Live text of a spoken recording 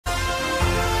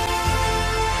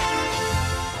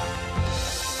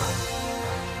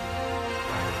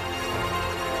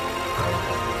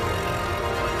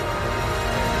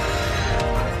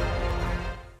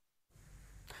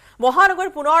মহানগৰীৰ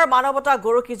পুনৰ মানৱতা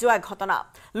গৰকি যোৱা ঘটনা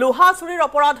লোহা চুৰিৰ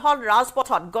অপৰাধত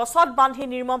ৰাজপথত গছত বান্ধি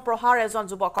নিৰ্মম প্ৰহাৰ এজন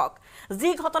যুৱকক যি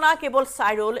ঘটনা কেৱল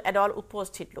চাইৰল এডল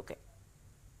উপস্থিত লোকে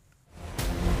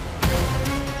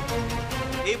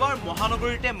এইবাৰ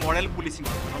মহানগৰীতে মৰেল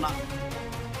পুলিচিংৰ ঘটনা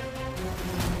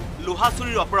লোহা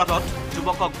চুৰিৰ অপৰাধত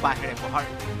যুৱকক বাহেৰে প্ৰহাৰ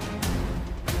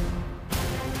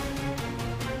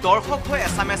দৰ্শক হৈ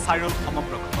এছামে চাইৰল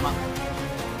সমগ্ৰ ঘটনা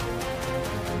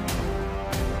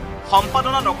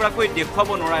সম্পাদনা নকৰাকৈ দেখুৱাব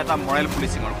নোৱাৰা এটা মৰেল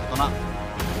পুলিচিংৰ ঘটনা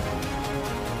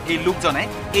এই লোকজনে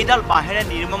এইডাল বাহেৰে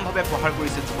নিৰ্মমভাৱে প্ৰহাৰ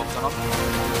কৰিছে যুৱকজনক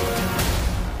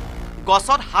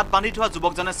গছত হাত বান্ধি থোৱা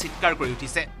যুৱকজনে চিৎকাৰ কৰি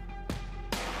উঠিছে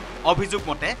অভিযোগ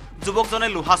মতে যুৱকজনে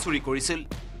লোহা চুৰি কৰিছিল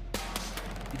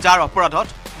যাৰ অপৰাধত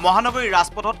মহানগৰীৰ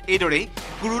ৰাজপথত এইদৰেই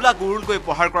গুৰুলকৈ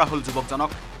প্ৰহাৰ কৰা হ'ল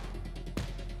যুৱকজনক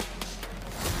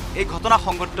এই ঘটনা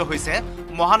সংঘটিত হৈছে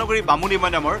মহানগৰী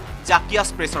বামুণীময় নামৰ জাকিয়াছ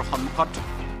প্ৰেছৰ সন্মুখত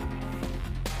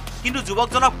কিন্তু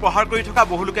যুৱকজনক প্ৰহাৰ কৰি থকা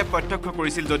বহু লোকে প্ৰত্যক্ষ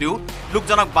কৰিছিল যদিও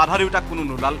লোকজনক বাধা দিওঁতা কোনো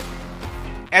নোলাল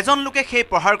এজন লোকে সেই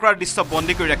প্ৰহাৰ কৰাৰ দৃশ্য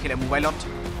বন্দী কৰি ৰাখিলে মোবাইলত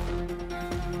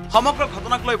সমগ্ৰ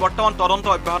ঘটনাক লৈ বৰ্তমান তদন্ত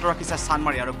অব্যাহত ৰাখিছে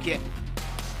চানমাৰী আৰক্ষীয়ে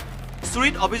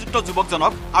চুৰিত অভিযুক্ত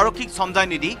যুৱকজনক আৰক্ষীক সমজাই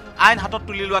নিদি আইন হাতত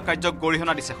তুলি লোৱা কাৰ্যক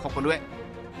গৰিহণা দিছে সকলোৱে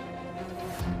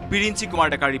বিৰিঞ্চি কুমাৰ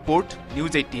ডেকাৰ report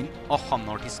news 18 Assam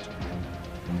north east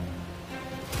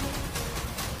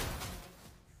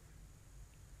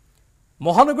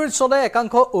মহানগৰীত চলে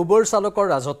একাংশ উবৰ চালকৰ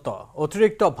ৰাজত্ব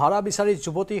অতিৰিক্ত ভাড়া বিচাৰি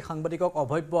যুৱতী সাংবাদিকক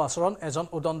অভব্য আচৰণ এজন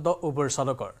উদণ্ড উবৰ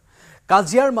চালকৰ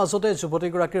কাজিয়াৰ মাজতে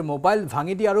যুৱতীগৰাকীৰ মোবাইল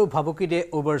ভাঙি দি আৰু ভাবুকি দিয়ে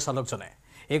উবৰ চালকজনে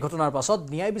এই ঘটনাৰ পাছত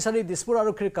ন্যায় বিচাৰি দিছপুৰ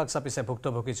আৰক্ষীৰ কাষ চাপিছে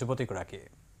ভুক্তভোগী যুৱতীগৰাকী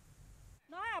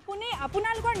নহয় আপুনি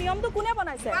আপোনালোকৰ নিয়মটো কোনে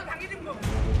বনাইছে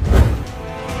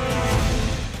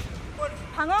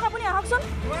ভাঙক আপুনি আহকচোন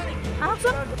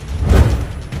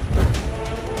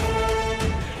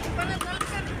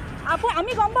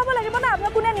আমি গম পাব লাগিব না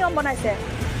আপোনাৰ কোনে নিয়ম বনাইছে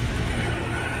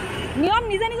নিয়ম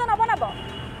নিজে নবনাব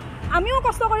আমিও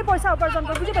কষ্ট কৰি পইচা উপাৰ্জন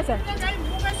কৰোঁ বুজি পাইছে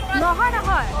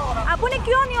নহয় আপুনি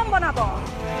কিয় নিয়ম বনাব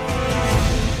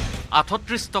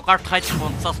 38 টকাৰ ঠাইত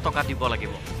 50 টকা দিব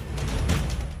লাগিব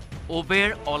উবেৰ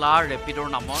অলা ৰেপিডৰ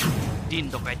নামত দিন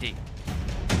ডকাইতি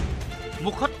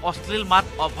মুখত অশ্লীল মাত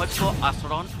অভব্য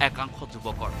আচৰণ একাংশ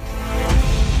যুৱকৰ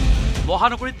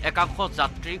মহানগৰীত একাংশ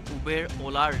যাত্ৰী উবেৰ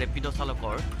অলা ৰেপিড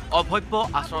চালকৰ অভব্য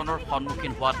আচৰণৰ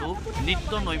সন্মুখীন হোৱাটো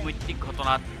নিত্য নৈমিত্তিক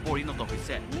ঘটনাত পৰিণত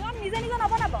হৈছে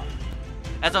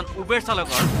এজন উবেৰ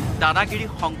চালকৰ দাদাগিৰি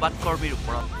সংবাদকৰ্মীৰ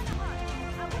ওপৰত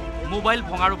মোবাইল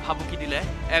ভঙাৰো ভাবুকি দিলে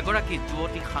এগৰাকী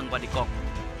যুৱতী সাংবাদিকক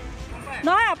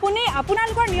নহয় আপুনি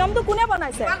আপোনালোকৰ নিয়মটো কোনে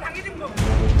বনাইছে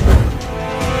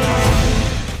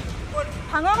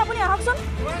ভাঙক আপুনি আহকচোন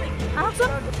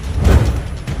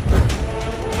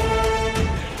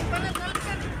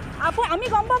আমি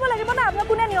গম পাব লাগিব না আপোনাৰ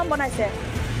কোনে নিয়ম বনাইছে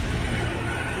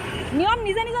নিয়ম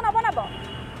নিজে নবনাব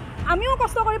আমিও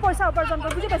কষ্ট কৰি পইচা উপাৰ্জন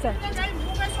কৰোঁ বুজি পাইছে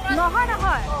নহয়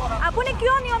আপুনি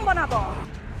কিয় নিয়ম বনাব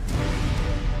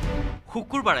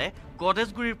শুকুৰবাৰে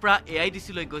গডেজগুৰিৰ পৰা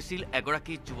AIDC-লৈ গৈছিল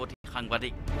এগৰাকী যুৱতী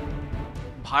সাংবাদিক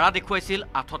ভাড়া দেখুৱাইছিল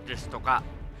 38 টকা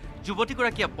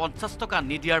যুৱতীগৰাকীয়ে 50 টকা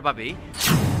নিদিয়াৰ বাবেই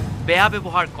বেয়া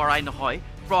ব্যৱহাৰ কৰাই নহয়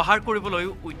প্ৰহাৰ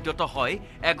কৰিবলৈও উদ্যত হয়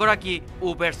এগৰাকী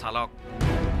উবেৰ চালক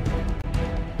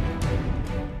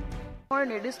মোৰ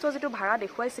নিৰ্দিষ্ট যেটো ভাড়া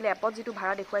দেখুৱাইছিলে এপত যেটো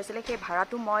ভাড়া দেখুৱাইছিলে সেই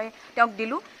ভাড়াটো মই তেওঁক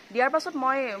দিলো দিয়াৰ পাছত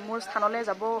মই মোৰ স্থানলৈ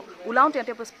যাব উলাও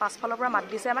তেওঁ পাছফালৰ পৰা মাত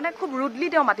দিছে মানে খুব ৰুডলি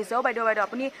তেওঁ মাতিছে বাইদেউ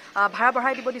আপুনি ভাড়া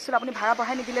বঢ়াই দিব দিছিল আপুনি ভাড়া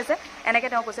বঢ়াই নিদিলে যে এনেকৈ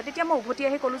তেওঁ কৈছে তেতিয়া মই উভতি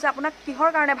আহি ক'লো যে আপোনাক কিহৰ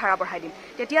কাৰণে ভাড়া বঢ়াই দিম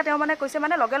তেতিয়া তেওঁ মানে কৈছে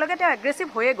মানে লগে লগে তেওঁ এগ্ৰেছিভ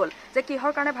হৈয়ে গ'ল যে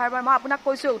কিহৰ কাৰণে ভাড়া মই আপোনাক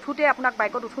কৈছোঁ উঠোতে আপোনাক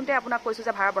বাইকত উঠোতে আপোনাক কৈছোঁ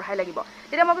যে ভাড়া বঢ়াই লাগিব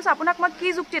তেতিয়া মই কৈছোঁ আপোনাক মই কি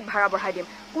যুক্তিত ভাড়া বঢ়াই দিম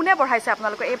কোনে বঢ়াইছে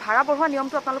আপোনালোকৰ এই ভাড়া বঢ়োৱা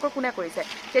নিয়মটো আপোনালোকৰ কোনে কৰিছে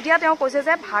তেতিয়া তেওঁ কৈছে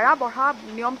যে ভাড়া বঢ়া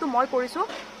নিয়মটো মই কৰিছোঁ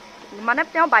মানে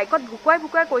তেওঁ বাইকত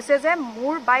ভুকুৱাই কৈছে যে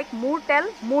মোৰ বাইক মোৰ তেল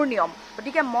মোৰ নিয়ম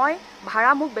গতিকে মই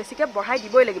ভাড়া মোক বেছিকৈ বঢ়াই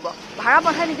দিবই লাগিব ভাড়া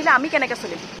বঢ়াই নিদিলে আমি কেনেকৈ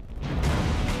চলিম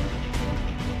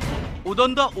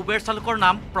উদণ্ড উবেৰ চালকৰ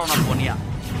নাম প্ৰণৱ বনিয়া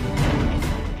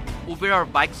উবেৰৰ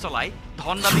বাইক চলাই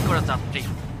ধন দাবী কৰা যাত্ৰী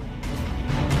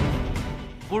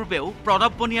পূৰ্বেও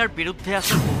প্ৰণৱ বনিয়াৰ বিৰুদ্ধে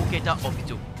আছে বহুকেইটা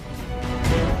অভিযোগ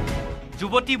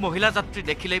যুৱতী মহিলা যাত্ৰী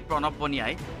দেখিলেই প্ৰণৱ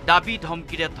বনিয়াই দাবী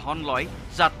ধমকিৰে ধন লয়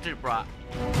যাত্ৰীৰ পৰা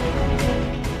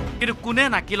কিন্তু কোনে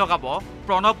নাকি লগাব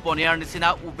প্ৰণৱ বনিয়াৰ নিচিনা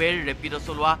উবেৰ ৰেপিড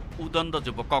চলোৱা উদণ্ড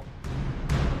যুৱকক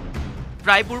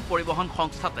প্ৰায়বোৰ পৰিবহণ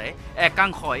সংস্থাতে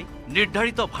একাংশই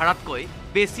নিৰ্ধাৰিত ভাড়াতকৈ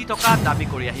বেছি টকা দাবী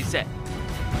কৰি আহিছে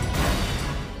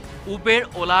উবেৰ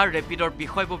অলা ৰেপিডৰ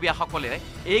বিষয়ববীয়াসকলে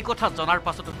এই কথা জনাৰ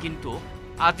পাছতো কিন্তু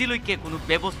আজিলৈকে কোনো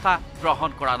ব্যৱস্থা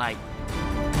গ্ৰহণ কৰা নাই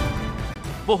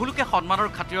বহুলোকে সন্মানৰ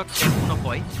খাতিৰত একো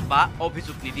নকয় বা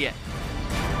অভিযোগ নিদিয়ে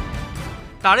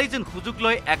তাৰে যেন সুযোগ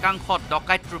লৈ একাংশ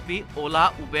ডকাইত ৰূপী ওলা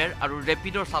উবেৰ আৰু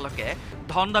ৰেপিডৰ চালকে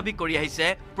ধন দাবী কৰি আহিছে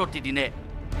প্ৰতিদিনে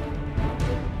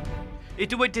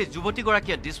ইতিমধ্যে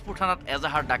যুৱতীগৰাকীয়ে দিছপুৰ থানাত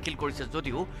এজাহাৰ দাখিল কৰিছে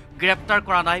যদিও গ্ৰেপ্তাৰ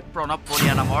কৰা নাই প্ৰণৱ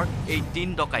বনিয়া নামৰ এই দিন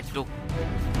ডকাইতটোক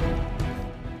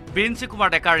প্ৰিন্সি কুমাৰ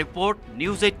ডেকাৰ report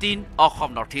news 18 Assam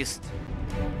north east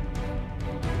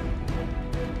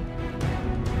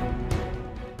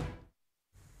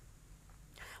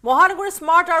মহানগৰী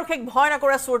স্মাৰ্ট আৰক্ষীক ভয়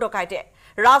নকৰে চোৰ ডকাইতে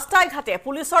ৰাস্তাই ঘাটে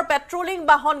পুলিচৰ পেট্ৰলিং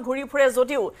বাহন ঘূৰি ফুৰে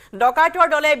যদিও ডকাইতৰ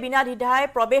দলে বিনা দ্বিধাই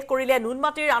প্ৰৱেশ কৰিলে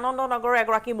নুনমাটিৰ আনন্দনগৰৰ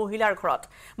এগৰাকী মহিলাৰ ঘৰত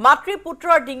মাতৃ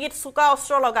পুত্ৰৰ ডিঙিত চুকা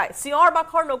অস্ত্ৰ লগাই চিঞৰ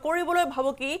বাখৰ নকৰিবলৈ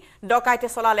ভাবুকি ডকাইতে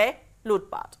চলালে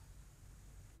লুটপাট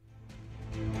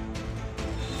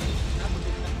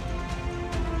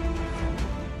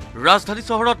ৰাজধানী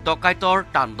চহৰত ডকাইতৰ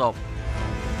তাণ্ডৱ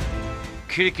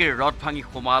খিৰিকীৰ ৰদ ভাঙি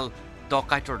সোমাল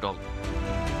ডকাইতৰ দল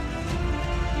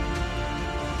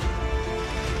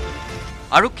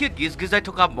আৰক্ষীয়ে গিজগিজাই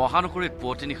থকা মহানগৰীত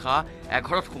পুৱতি নিশা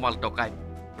এঘৰত সোমাল ডকাইত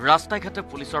ৰাস্তাই ঘাটে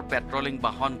পুলিচৰ পেট্ৰলিং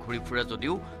বাহন ঘূৰি ফুৰে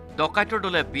যদিও ডকাইতৰ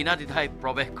দলে বিনা দ্বিধাই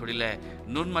প্ৰৱেশ কৰিলে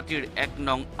নুনমাটিৰ 1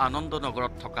 নং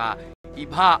আনন্দনগৰত থকা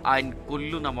ইভা আইন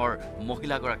কুল্লু নামৰ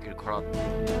মহিলাগৰাকীৰ ঘৰত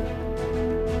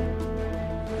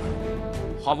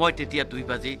সময় তেতিয়া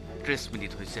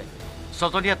 2:30 হৈছে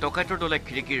ছজনীয়া ডকাইতৰ দলে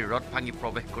খিৰিকীৰ ৰদ ভাঙি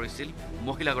প্ৰৱেশ কৰিছিল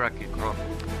মহিলাগৰাকীৰ ঘৰত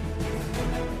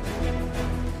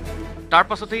তাৰ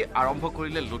পাছতেই আৰম্ভ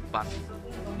কৰিলে লুটপাট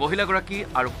মহিলাগৰাকী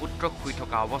আৰু পুত্ৰক শুই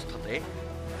থকা অৱস্থাতে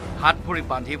হাত ভৰি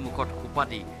বান্ধি মুখত খোপা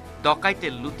দি ডকাইতে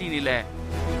লুটি নিলে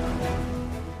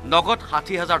নগদ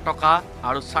 60,000 টকা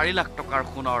আৰু 4 লাখ টকাৰ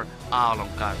সোণৰ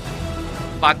অলংকাৰ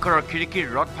পাকঘৰৰ খিৰিকীৰ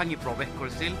ৰদ ভাঙি প্ৰৱেশ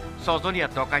কৰিছিল ছজনীয়া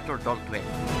ডকাইতৰ দলটোৱে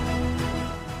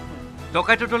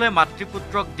ডকাইতৰ দলে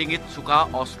মাতৃপুত্ৰক ডিঙিত চুকা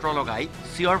অস্ত্ৰ লগাই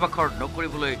চিঞৰ বাখৰ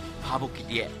নকৰিবলৈ ভাবুকি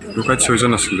দিয়ে ডকাইত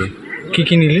ছয়জন আছিলে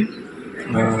কি নিলে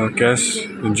cash,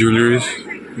 jewelries,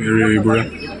 এইবোৰে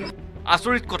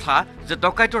আচৰিত কথা যে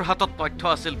ডকাইতৰ হাতত তথ্য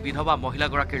আছিল বিধৱা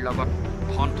মহিলাগৰাকীৰ লগত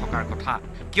ধন থকাৰ কথা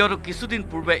কিয়নো কিছুদিন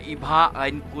পূৰ্বে ইভা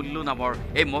আইন কুল্লু নামৰ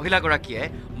এই মহিলাগৰাকীয়ে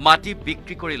মাটি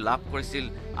বিক্ৰী কৰি লাভ কৰিছিল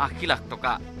 80 লাখ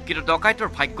টকা কিন্তু ডকাইতৰ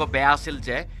ভাগ্য বেয়া আছিল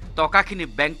যে টকাখিনি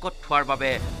বেংকত থোৱাৰ বাবে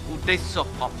উদ্দেশ্য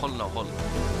সফল নহল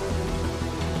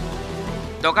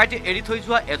ডকাইতে এৰি থৈ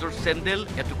যোৱা এজোৰ চেণ্ডেল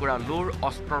এটুকুৰা লোৰ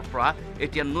অস্ত্ৰৰ পৰা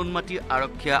এতিয়া নুনমাটি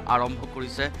আৰক্ষীয়ে আৰম্ভ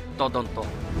কৰিছে তদন্ত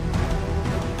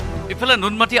ইফালে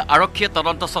নুনমাটি আৰক্ষীয়ে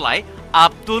তদন্ত চলাই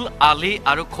আব্দুল আলী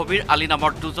আৰু খবিৰ আলী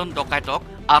নামৰ দুজন ডকাইতক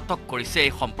আটক কৰিছে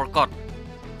এই সম্পৰ্কত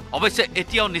অৱশ্যে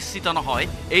এতিয়াও নিশ্চিত নহয়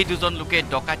এই দুজন লোকে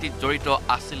ডকাইতিত জড়িত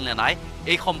আছিল নে নাই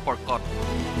এই সম্পৰ্কত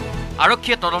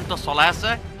আৰক্ষীয়ে তদন্ত চলাই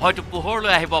আছে হয়তো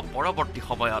পোহৰলৈ আহিব পৰৱৰ্তী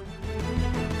সময়ত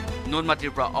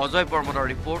নুনমাটিৰ পৰা অজয় বৰ্মনৰ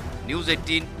report news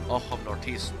 18 Assam north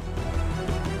east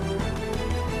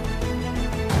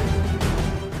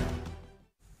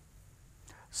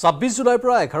 26 জুলাইৰ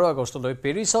পৰা 11 আগষ্টলৈ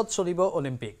পেৰিছত চলিব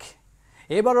অলিম্পিক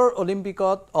এইবাৰৰ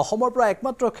অলিম্পিকত অসমৰ পৰা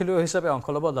একমাত্ৰ খেলুৱৈ হিচাপে অংশ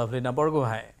ল'ব লাভলিনা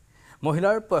বৰগোহাঁই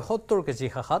মহিলাৰ 75 কেজি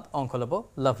শাখাত অংশ ল'ব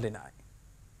লাভলিনাই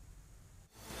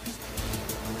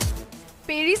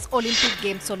পেৰিছ অলিম্পিক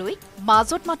গেমছলৈ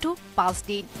মাজত মাথো 5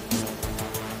 দিন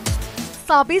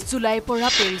 26 জুলাইৰ পৰা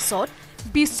পেৰিছত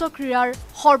বিশ্ব ক্ৰীড়াৰ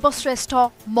সৰ্বশ্ৰেষ্ঠ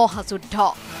মহাযুদ্ধ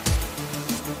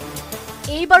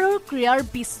এইবাৰৰ ক্ৰীড়াৰ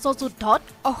বিশ্বযুদ্ধত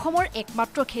অসমৰ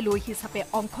একমাত্ৰ খেলুৱৈ হিচাপে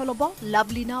অংশ ল'ব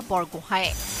লাভলিনা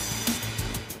বৰগোহাঁয়ে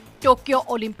টকিঅ'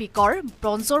 অলিম্পিকৰ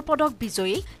ব্ৰঞ্জৰ পদক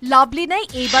বিজয়ী লাভলিনাই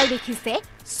এইবাৰ দেখিছে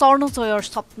স্বৰ্ণজয়ৰ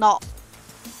স্বপ্ন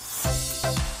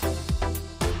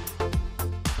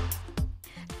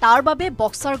তাৰ বাবে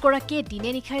বক্সাৰগৰাকীয়ে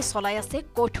দিনে নিশাই চলাই আছে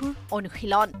কঠোৰ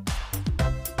অনুশীলন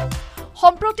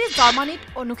সম্প্ৰতি জাৰ্মানীত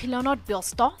অনুশীলনত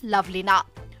ব্যস্ত লাভলিনা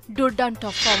দুৰ্দান্ত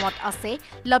ফৰ্মত আছে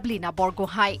লাভলিনা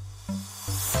বৰগোহাঁই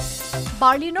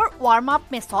বাৰ্লিনৰ ৱাৰ্ম আপ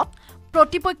মেচত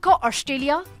প্ৰতিপক্ষ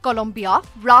অষ্ট্ৰেলিয়া কলম্বিয়া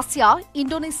ৰাছিয়া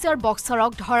ইণ্ডোনেছিয়াৰ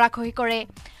বক্সাৰক ধৰাখহি কৰে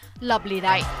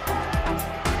লাভলিনাই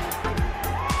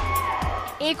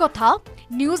এই কথা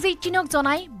নিউজ 18ক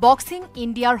জনাই বক্সিং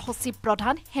ইণ্ডিয়াৰ সচিব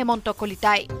প্ৰধান হেমন্ত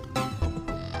কলিতাই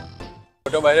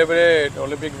বাহিৰে বাহিৰে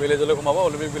অলিম্পিক ভিলেজলৈ সোমাব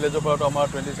অলিম্পিক ভিলেজৰ পৰাতো আমাৰ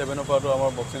 27ৰ পৰাতো আমাৰ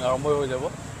বক্সিং আৰম্ভ হৈ যাব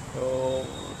তো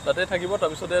তাতে থাকিব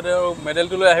তাৰপিছতে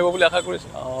মেডেলটো লৈ আহিব বুলি আশা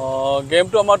কৰিছোঁ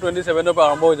গেমটো আমাৰ 27ৰ পৰা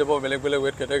আৰম্ভ হৈ যাব বেলেগ বেলেগ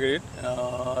ৱেইট কেটেগৰীত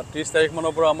 30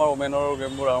 তাৰিখমানৰ পৰা আমাৰ ওমেনৰ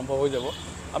গেমবোৰ আৰম্ভ হৈ যাব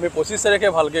আমি 25 তাৰিখে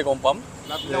ভালকৈ গম পাম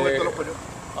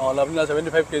লাভলিনা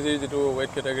 75 কেজি যিটো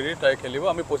ৱেইট কেটেগৰী তাই খেলিব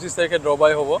আমি 25 তাৰিখে ড্ৰ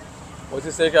বাই হ'ব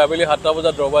 25 তাৰিখে আবেলি 7টা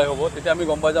বজাত ড্ৰ বাই হ'ব তেতিয়া আমি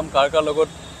গম পাই যাম কাৰ কাৰ লগত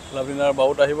লাভলিনাৰ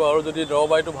বাউট আহিব আৰু যদি ড্ৰ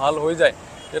বাইটো ভাল হৈ যায়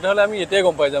তেতিয়াহ'লে আমি এতিয়াই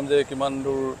গম পাই যাম যে কিমান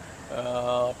দূৰ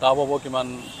টাফ হ'ব কিমান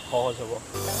সহজ হ'ব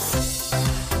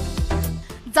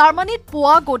জাৰ্মানীত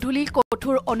পুৱা গধূলি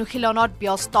কঠোৰ অনুশীলনত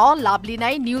ব্যস্ত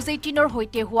লাভলিনাই নিউজ 18ৰ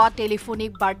সৈতে হোৱা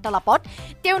টেলিফোনিক বাৰ্তালাপত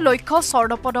তেওঁ লক্ষ্য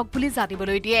স্বৰ্ণপদক বুলি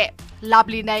জানিবলৈ দিয়ে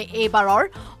লাভলিনাই এইবাৰৰ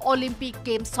অলিম্পিক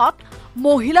গেমছত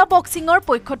মহিলা বক্সিঙৰ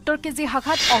 ৭৫ কেজি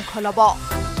শাখাত অংশ ল'ব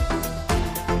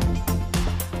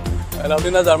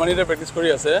লাভলিনা জাৰ্মানীতে প্ৰেক্টিছ কৰি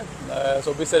আছে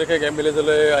 ২৪ তাৰিখে গেম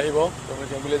ভিলেজলৈ আহিব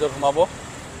গেম ভিলেজত সোমাব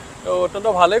অত্যন্ত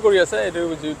ভালেই কৰি আছে এইটো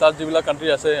তাত যিবিলাক কাণ্ট্ৰি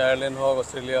আছে আয়াৰলেণ্ড হওক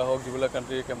অষ্ট্ৰেলিয়া হওক যিবিলাক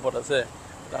কাণ্ট্ৰি কেম্পত আছে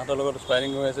তাহাঁতৰ লগত স্পাইৰিং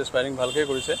হৈ আছে স্পাইৰিং ভালকৈ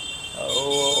কৰিছে আৰু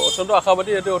অত্যন্ত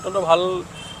আশাবাদী এইটো অত্যন্ত ভাল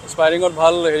স্পাইৰিঙত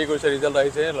ভাল হেৰি কৰিছে ৰিজাল্ট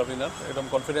আহিছে লাভলিনাত একদম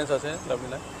কনফিডেঞ্চ আছে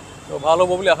লাভলিনাত তো ভাল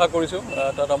হ'ব বুলি আশা কৰিছোঁ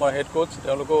তাত আমাৰ হেড কোচ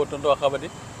তেওঁলোকেও অত্যন্ত আশাবাদী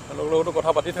তেওঁলোকৰ লগতো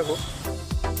কথা পাতি থাকোঁ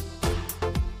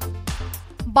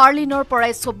বাৰ্লিনৰ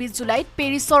পৰাই ২৪ জুলাইত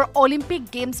পেৰিছৰ অলিম্পিক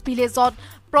গেমছ ভিলেজত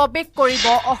প্ৰৱেশ কৰিব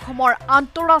অসমৰ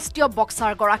আন্তঃৰাষ্ট্ৰীয়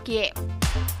বক্সাৰগৰাকীয়ে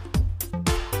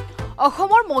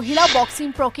অসমৰ মহিলা বক্সিং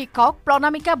প্ৰশিক্ষক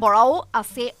প্ৰণামিকা বৰাও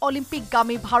আছে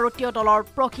অলিম্পিকগামী ভাৰতীয় দলৰ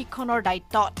প্ৰশিক্ষণৰ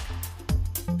দায়িত্বত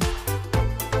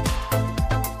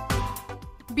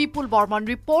বিপুল Barman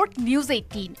report news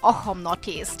 18 Assam north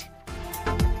east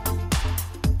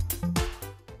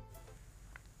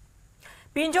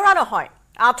পিঞ্জৰা নহয়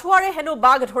আঠুৱাৰে হেনো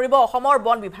বাঘ ধৰিব অসমৰ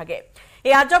বন বিভাগে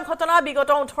এই আজব ঘটনা বিগত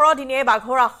 18 দিনে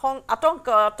বাঘৰ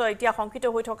আতংকত এতিয়া শংকিত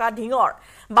হৈ থকা ঢিঙৰ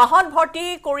বাহন ভৰ্তি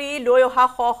কৰি লৈ অহা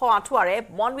শ আঠুৱাৰে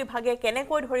বন বিভাগে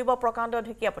কেনেকৈ ধৰিব প্ৰকাণ্ড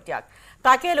ঢেকিয়াপতীয়াক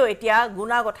তাকে লৈ এতিয়া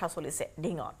গুণাগথা চলিছে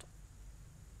ঢিঙত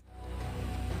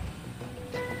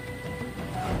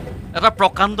এটা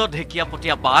প্ৰকাণ্ড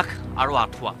ঢেকিয়াপতীয়া বাঘ আৰু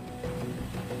আঠুৱা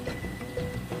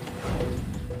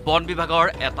বন বিভাগৰ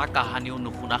এটা কাহানিও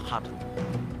নুশুনা সাধু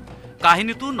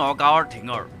কাহিনীটো নগাঁৱৰ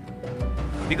ঢিঙৰ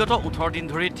বিগত 18 দিন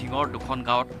ধৰি ঢিঙৰ দুখন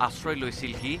গাঁৱত আশ্ৰয়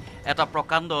লৈছিল সি এটা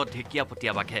প্ৰকাণ্ড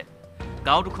ঢেকিয়াপতীয়া বাঘে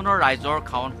গাঁও দুখনৰ ৰাইজৰ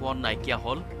খাৱন খোৱন নাইকিয়া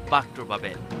হ'ল বাঘটোৰ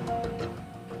বাবে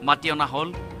মাতি অনা হ'ল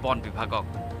বন বিভাগক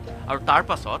আৰু তাৰ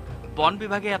পাছত বন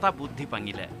বিভাগে এটা বুদ্ধি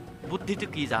পাঙিলে বুদ্ধিটো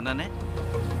কি জানেনে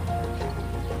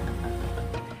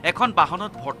এখন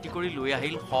বাহনত ভৰ্তি কৰি লৈ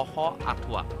আহিল শ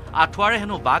আঠুৱাৰে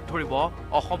হেনো বাঘ ধৰিব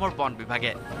অসমৰ বন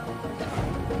বিভাগে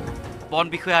বন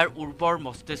বিষয়াৰ উৰ্বৰ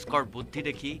মস্তিষ্কৰ বুদ্ধি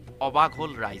দেখি অবাক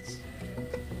হ'ল ৰাইজ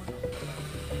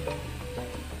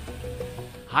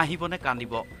হাঁহিবনে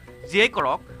কান্দিব যিয়েই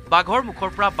কৰক বাঘৰ মুখৰ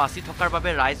পৰা বাচি থকাৰ বাবে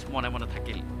ৰাইজ মনে মনে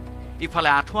থাকিল ইফালে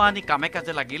আঠুৱা আনি কামে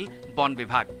কাজে লাগিল বন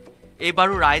বিভাগ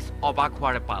এইবাৰো ৰাইজ অবাক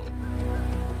হোৱাৰে পাল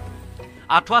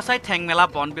আঠুৱা চাই ঠেং মেলা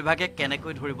বন বিভাগে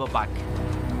কেনেকৈ ধৰিব বাঘ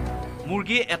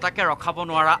মুৰ্গী এটাকে ৰখাব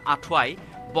নোৱাৰা আঠুৱাই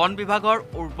বন বিভাগৰ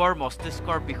উৰ্বৰ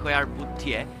মস্তিষ্কৰ বিষয়াৰ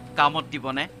বুদ্ধিয়ে কামত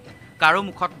দিবনে কাৰো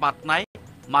মুখত মাত নাই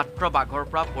মাত্ৰ বাঘৰ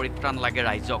পৰা পৰিত্ৰাণ লাগে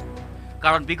ৰাইজক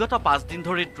কাৰণ বিগত 5 দিন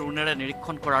ধৰি ড্ৰোনেৰে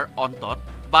নিৰীক্ষণ কৰাৰ অন্তত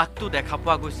বাঘটো দেখা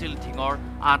পোৱা গৈছিল ঢিঙৰ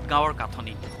 8 গাঁৱৰ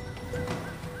কাঠনি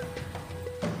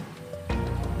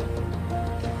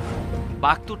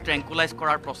বাঘটো ট্ৰেংকুলাইজ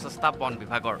কৰাৰ প্ৰচেষ্টা বন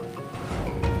বিভাগৰ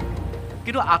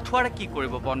কিন্তু আঠুৱাৰে কি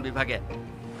কৰিব বন বিভাগে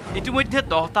ইতিমধ্যে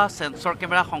 10টা সেন্সৰ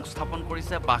কেমেৰা সংস্থাপন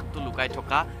কৰিছে বাঘটো লুকাই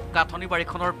থকা কাঠনি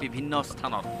বাৰীখনৰ বিভিন্ন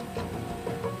স্থানত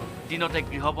দিনতে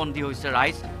গৃহবন্দী হৈছে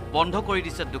ৰাইজ বন্ধ কৰি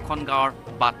দিছে দুখন গাঁৱৰ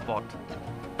বাটপথ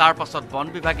তাৰ পাছত বন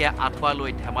বিভাগে আঠুৱা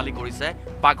লৈ ধেমালি কৰিছে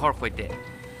বাঘৰ সৈতে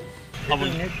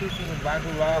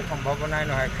সম্ভাৱনাই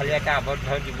নহয় খালি এটা আবদ্ধ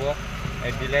দিব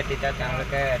দিলে তেতিয়া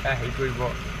তেওঁলোকে এটা হেৰি কৰিব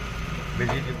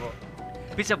বেজি দিব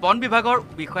পিছে বন বিভাগৰ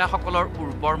বিষয়াসকলৰ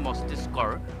উৰ্বৰ মস্তিষ্কৰ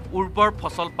উৰ্বৰ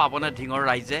ফচল পাবনে ঢিঙৰ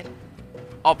ৰাইজে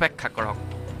অপেক্ষা কৰক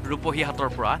ৰূপহীহাটৰ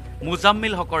পৰা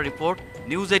মুজাম্মিল হকৰ report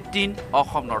news 18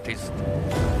 Assam north east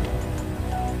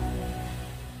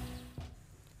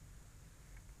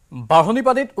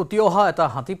বাঢ়নিপানীত উটি অহা এটা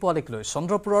হাতী পোৱালিক লৈ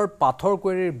চন্দ্ৰপুৰৰ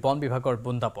পাথৰকুৱেৰীৰ বন বিভাগৰ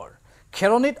বুন্দাপৰ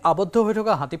খেৰণিত আবদ্ধ হৈ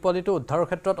থকা হাতী পোৱালিটো উদ্ধাৰৰ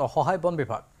ক্ষেত্ৰত অসহায় বন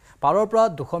বিভাগ পাৰৰ পৰা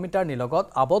 200 মিটাৰ নিলগত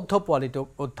আবদ্ধ পোৱালিটোক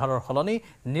উদ্ধাৰৰ সলনি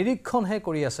নিৰীক্ষণহে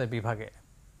কৰি আছে বিভাগে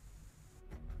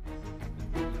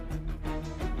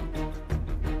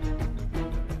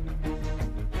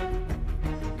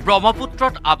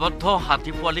ব্ৰহ্মপুত্ৰত আবদ্ধ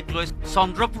হাতী পোৱালিক লৈ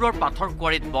চন্দ্ৰপুৰৰ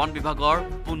পাথৰকুৱাৰীত বন বিভাগৰ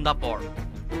বুন্দাপৰ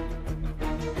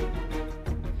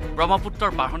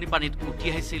ব্ৰহ্মপুত্ৰৰ বাঢ়নিপানীত উটি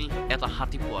আহিছিল এটা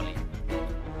হাতী পোৱালি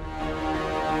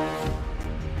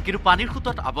কিন্তু পানীৰ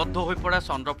খুঁটত আবদ্ধ হৈ পৰে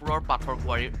চন্দ্ৰপুৰৰ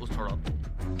পাথৰকুৱাৰীৰ ওচৰত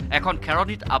এখন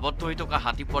খেৰণিত আবদ্ধ হৈ থকা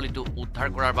হাতী পোৱালিটো উদ্ধাৰ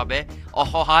কৰাৰ বাবে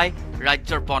অসহায়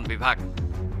ৰাজ্যৰ বন বিভাগ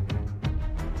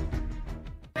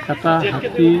এটা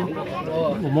হাতী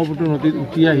ব্ৰহ্মপুত্ৰ নদীত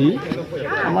উটি আহি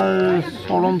আমাৰ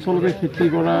চৰ অঞ্চলতে খেতি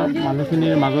কৰা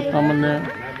মানুহখিনিৰ মাজত তাৰমানে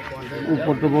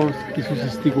উপদ্ৰৱৰ কিছু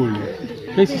সৃষ্টি কৰিলে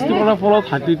সেই সৃষ্টি কৰাৰ ফলত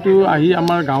হাতীটো আহি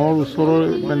আমাৰ গাঁৱৰ ওচৰৰ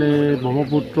মানে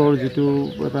ব্ৰহ্মপুত্ৰৰ যিটো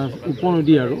এটা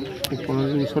উপনদী আৰু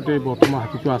উপনদীৰ ওচৰতে বৰ্তমান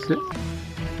হাতীটো আছে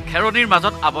খেৰণিৰ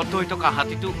মাজত আবদ্ধ হৈ থকা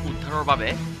হাতীটো উদ্ধাৰৰ বাবে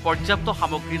পৰ্যাপ্ত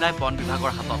সামগ্ৰী নাই বন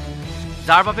বিভাগৰ হাতত,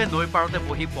 যাৰ বাবে নৈৰ পাৰতে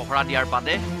বহি পহৰা দিয়াৰ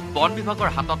বাদে বন বিভাগৰ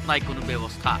হাতত নাই কোনো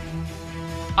ব্যৱস্থা।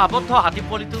 আবদ্ধ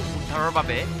হাতীপোৱালিটো উদ্ধাৰৰ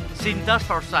বাবে চিন্তা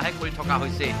চৰ্চাহে কৰি থকা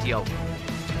হৈছে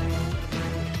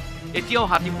এতিয়াও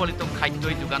হাতীপোৱালিটোক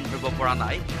খাদ্যই যোগান ধৰিব পৰা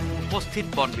নাই উপস্থিত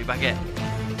বন বিভাগে।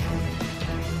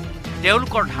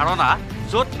 তেওঁলোকৰ ধাৰণা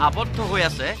য'ত আবদ্ধ হৈ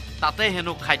আছে তাতে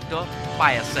হেনো খাদ্য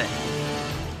পাই আছে।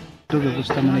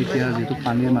 ব্যৱস্থা মানে এতিয়া যিহেতু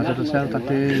পানীৰ মাজত আছে আৰু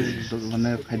তাতে মানে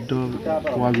খাদ্য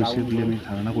পোৱা গৈছে বুলি আমি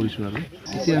ধাৰণা কৰিছোঁ। আৰু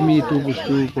এতিয়া আমি এইটো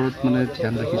বস্তুৰ ওপৰত মানে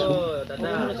ধ্যান ৰাখিছোঁ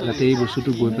যাতে এই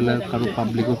বস্তুটো গৈ পেলাই কাৰো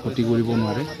পাব্লিকক ক্ষতি কৰিব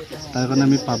নোৱাৰে, তাৰ কাৰণে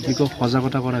আমি পাব্লিকক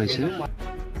সজাগতা কৰা হৈছে।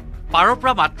 পাৰৰ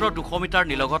পৰা মাত্ৰ 200 মিটাৰ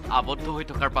নিলগত আবদ্ধ হৈ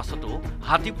থকাৰ পাছতো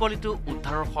হাতীপোৱালিটো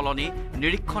উদ্ধাৰৰ সলনি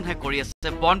নিৰীক্ষণহে কৰি আছে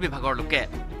বন বিভাগৰ লোকে।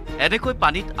 এনেকৈ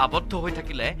পানীত আবদ্ধ হৈ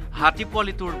থাকিলে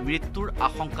হাতীপোৱালিটোৰ মৃত্যুৰ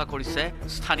আশংকা কৰিছে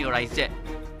স্থানীয় ৰাইজে।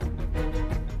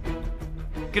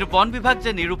 কিন্তু বন বিভাগ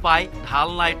যে নিৰুপায়, ঢাল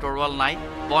নাই তৰোৱাল নাই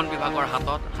বন বিভাগৰ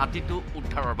হাতত হাতীটো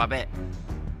উদ্ধাৰৰ বাবে।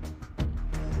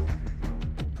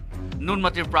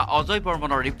 নুনমাটিৰ পৰা অজয়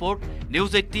বৰ্মনৰ report,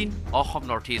 news 18 Assam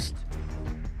north east.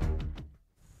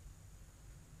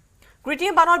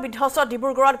 কৃত্ৰিম বানৰ বিধ্বস্ত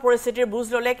ডিব্ৰুগড়ত পৰিস্থিতিৰ বুজ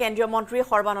ল'লে কেন্দ্ৰীয় মন্ত্ৰী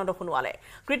সৰ্বানন্দ সোণোৱালে।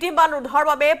 কৃত্ৰিম বান ৰোধৰ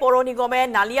বাবে পৌৰ নিগমে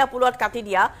নালিয়া পুলত কাটি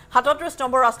দিয়া ৩৭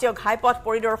 নম্বৰ ৰাষ্ট্ৰীয় ঘাইপথ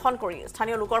পৰিদৰ্শন কৰি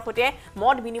স্থানীয় লোকৰ সৈতে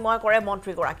মত বিনিময় কৰে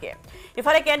মন্ত্ৰীগৰাকীয়ে।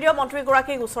 ইফালে কেন্দ্ৰীয়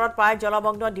মন্ত্ৰীগৰাকীক ওচৰত পাই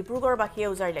জলমগ্ন ডিব্ৰুগড়বাসীয়ে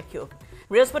উজাৰিলে ক্ষোভ।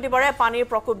 বৃহস্পতিবাৰে পানীৰ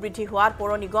প্ৰকোপ বৃদ্ধি হোৱাত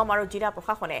পৌৰ নিগম আৰু জিলা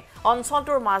প্ৰশাসনে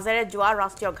অঞ্চলটোৰ মাজেৰে যোৱা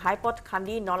ৰাষ্ট্ৰীয় ঘাইপথ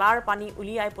খান্দি নলাৰ পানী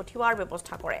উলিয়াই পঠিওৱাৰ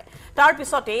ব্যৱস্থা কৰে। তাৰ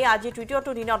পিছতেই আজি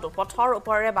তৃতীয়টো দিনত পথৰ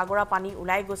ওপৰেৰে বাগৰা পানী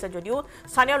ওলাই গৈছে যদিও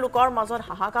স্থানীয় লোকৰ মাজত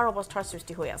হাহাকাৰ অৱস্থাৰ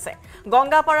সৃষ্টি হৈ আছে।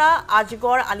 গংগাপাৰা,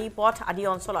 আজগড়, আলিপথ আদি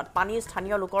অঞ্চলত পানী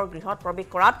স্থানীয় লোকৰ গৃহত প্ৰৱেশ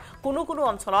কৰাত কোনো কোনো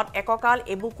অঞ্চলত এককাল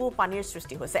এবুকু পানীৰ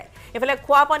সৃষ্টি হৈছে। ইফালে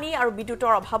খোৱা পানী আৰু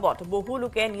বিদ্যুতৰ অভাৱত বহু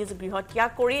লোকে নিজ গৃহ ত্যাগ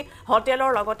কৰি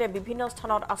হোটেলৰ লগতে বিভিন্ন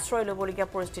স্থানত আশ্ৰয় ল'বলগীয়া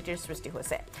পৰিস্থিতিৰ সৃষ্টি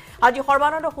হৈছে। আজি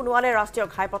সৰ্বানন্দ সোণোৱালে ৰাষ্ট্ৰীয়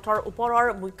ঘাইপথৰ ওপৰৰ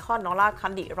মুখ্য নলা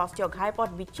খান্দি ৰাষ্ট্ৰীয় ঘাইপথ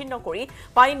বিচ্ছিন্ন কৰি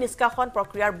পানী নিষ্কাশন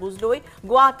প্ৰক্ৰিয়াৰ বুজ লৈ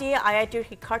গুৱাহাটী IITৰ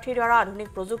শিক্ষাৰ্থীৰ দ্বাৰা আধুনিক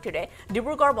প্ৰযুক্তিৰে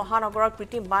ডিব্ৰুগড় মহানগৰৰ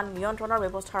কৃত্ৰিম বান নিয়ন্ত্ৰণৰ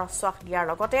ব্যৱস্থাৰ আশ্বাস দিয়াৰ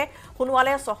লগতে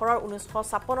সোণোৱালে চহৰৰ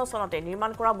 1956 চনতে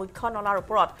নিৰ্মাণ কৰা মুখ্য নলাৰ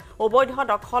ওপৰত অবৈধ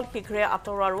দখল শীঘ্ৰে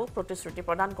আঁতৰোৱাৰো প্ৰতিশ্ৰুতি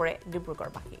প্ৰদান কৰে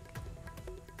ডিব্ৰুগড়বাসীক।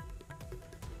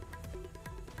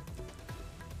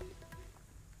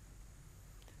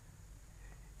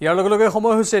 ইয়াৰ লগে লগে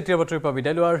সময় হৈছে এতিয়া বাতৰিৰ পৰা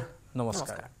বিদায় লোৱাৰ।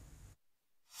 নমস্কাৰ।